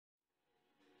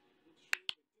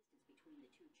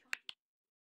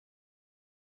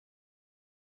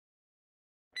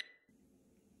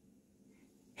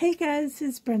Hey guys,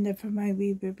 it's Brenda from my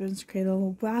Reborn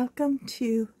Cradle. Welcome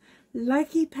to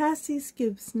Lucky Paci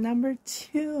Scoops number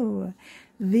 2.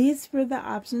 These were the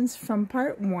options from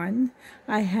part 1.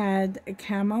 I had a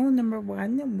camo number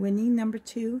 1, Winnie number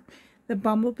 2, the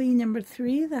bumblebee number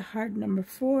 3, the heart number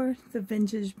 4, the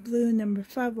vintage blue number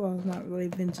 5, well not really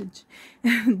vintage,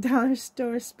 dollar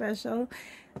store special,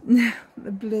 the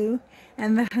blue,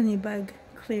 and the honeybug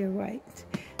clear white.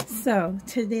 So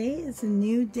today is a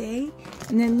new day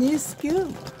and a new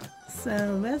scoop.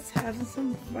 So let's have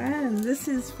some fun. This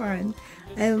is fun.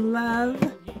 I love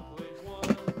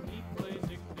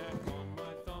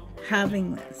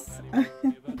having this.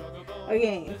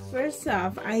 Okay, first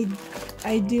off, I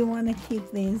do want to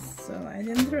keep these, so I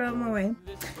didn't throw them away.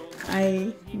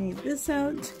 I need this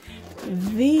out.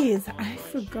 These, I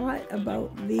forgot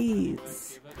about these.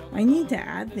 I need to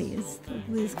add these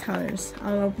colors.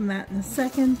 I'll open that in a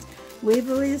second.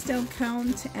 Waverleys don't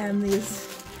count, and these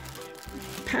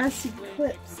Paci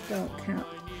clips don't count.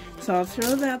 So I'll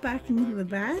throw that back into the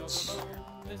batch.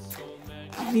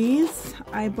 These,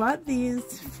 I bought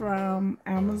these from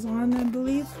Amazon, I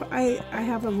believe. I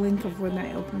have a link of when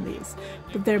I opened these.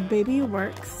 But they're Baby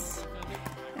Works,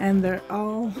 and they're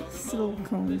all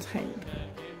silicone type.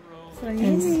 So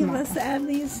let's add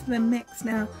these to the mix.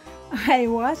 Now, I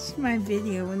watched my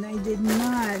video and I did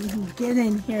not get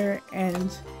in here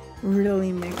and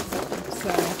really mix them. So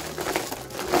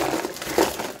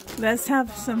let's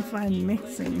have some fun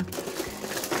mixing.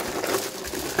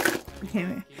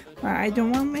 Okay, well, I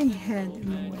don't want my head in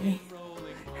the way.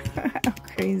 How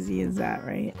crazy is that,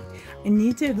 right? I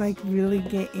need to like really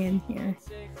get in here.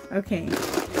 Okay.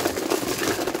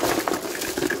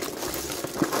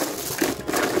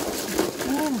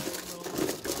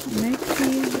 Mix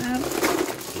these up.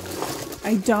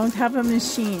 I don't have a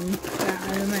machine that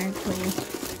automatically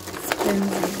spins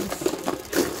these.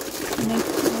 Mix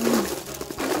them.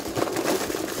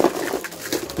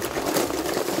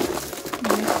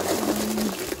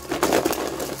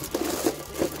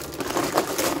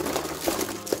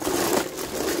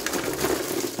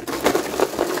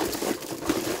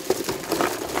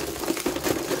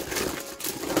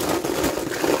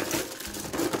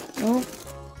 Oh.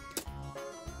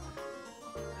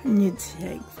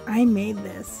 I made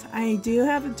this. I do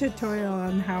have a tutorial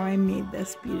on how I made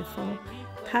this beautiful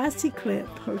Paci clip.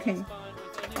 Okay,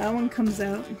 that one comes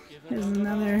out. There's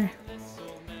another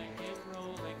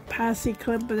Paci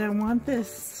clip, but I want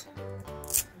this.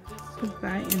 Put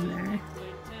that in there.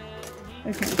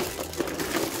 Okay.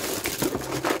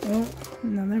 Oh,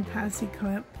 another Paci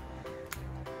clip.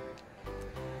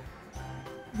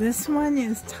 This one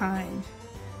is tied,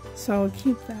 so I'll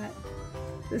keep that.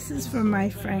 This is from my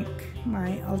Frank,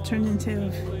 my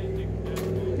alternative.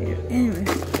 Anyway,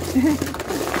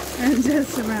 I'm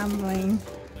just rambling.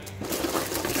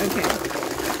 Okay,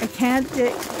 I can't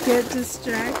get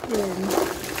distracted.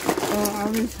 Oh, all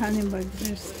these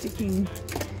honeybugs are sticking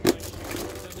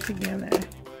together.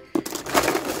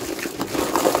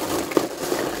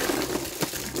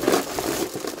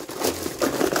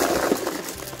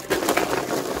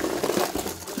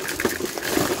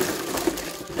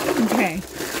 Okay.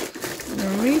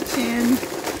 Reach in,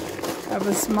 have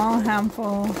a small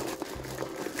handful.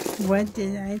 What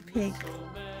did I pick?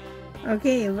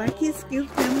 Okay, lucky scoop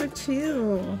number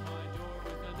 2.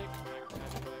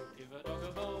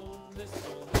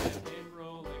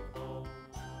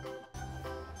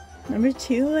 Number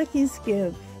 2 lucky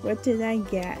scoop. What did I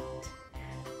get?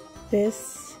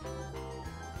 This.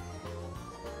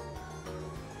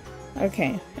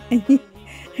 Okay.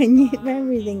 I need my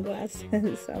reading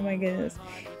glasses. Oh my goodness.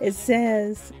 It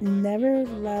says, never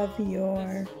lose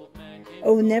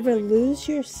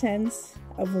your sense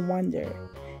of wonder.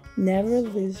 Never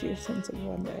lose your sense of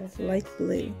wonder. Light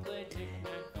blue.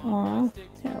 Aw,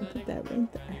 I'll put that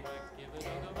right there.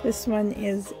 This one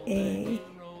is a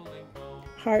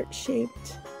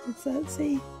heart-shaped, what's that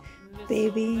say?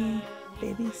 Baby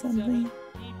something?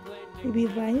 Baby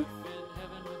life?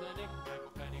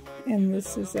 And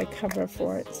this is a cover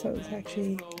for it, so it's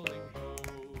actually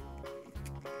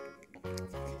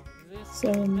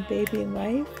Baby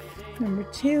Life number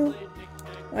 2.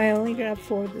 I only got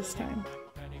 4 this time.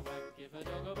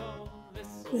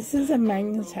 This is a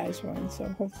magnetized one, so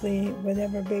hopefully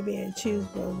whatever baby I choose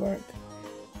will work.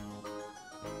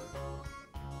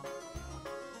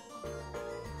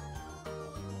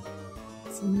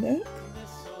 It's a nook.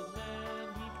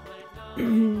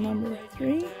 Number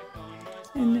 3.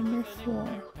 And number 4.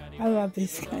 I love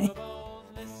this guy.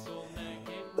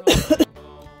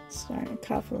 Starting to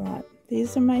cough a lot.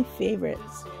 These are my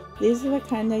favorites. These are the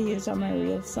kind I use on my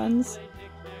real sons.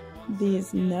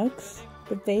 These nooks.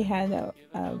 but they had a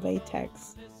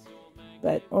latex.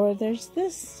 Or there's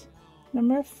this,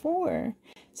 number 4.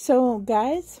 So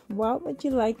guys, what would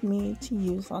you like me to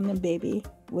use on the baby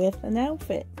with an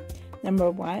outfit? Number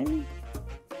 1,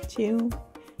 2,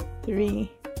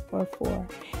 3, or 4.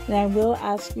 And I will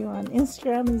ask you on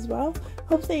Instagram as well.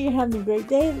 Hope that you're having a great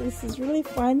day. This is really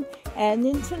fun. And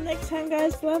until next time,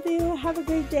 guys, love you. Have a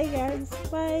great day, guys.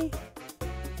 Bye.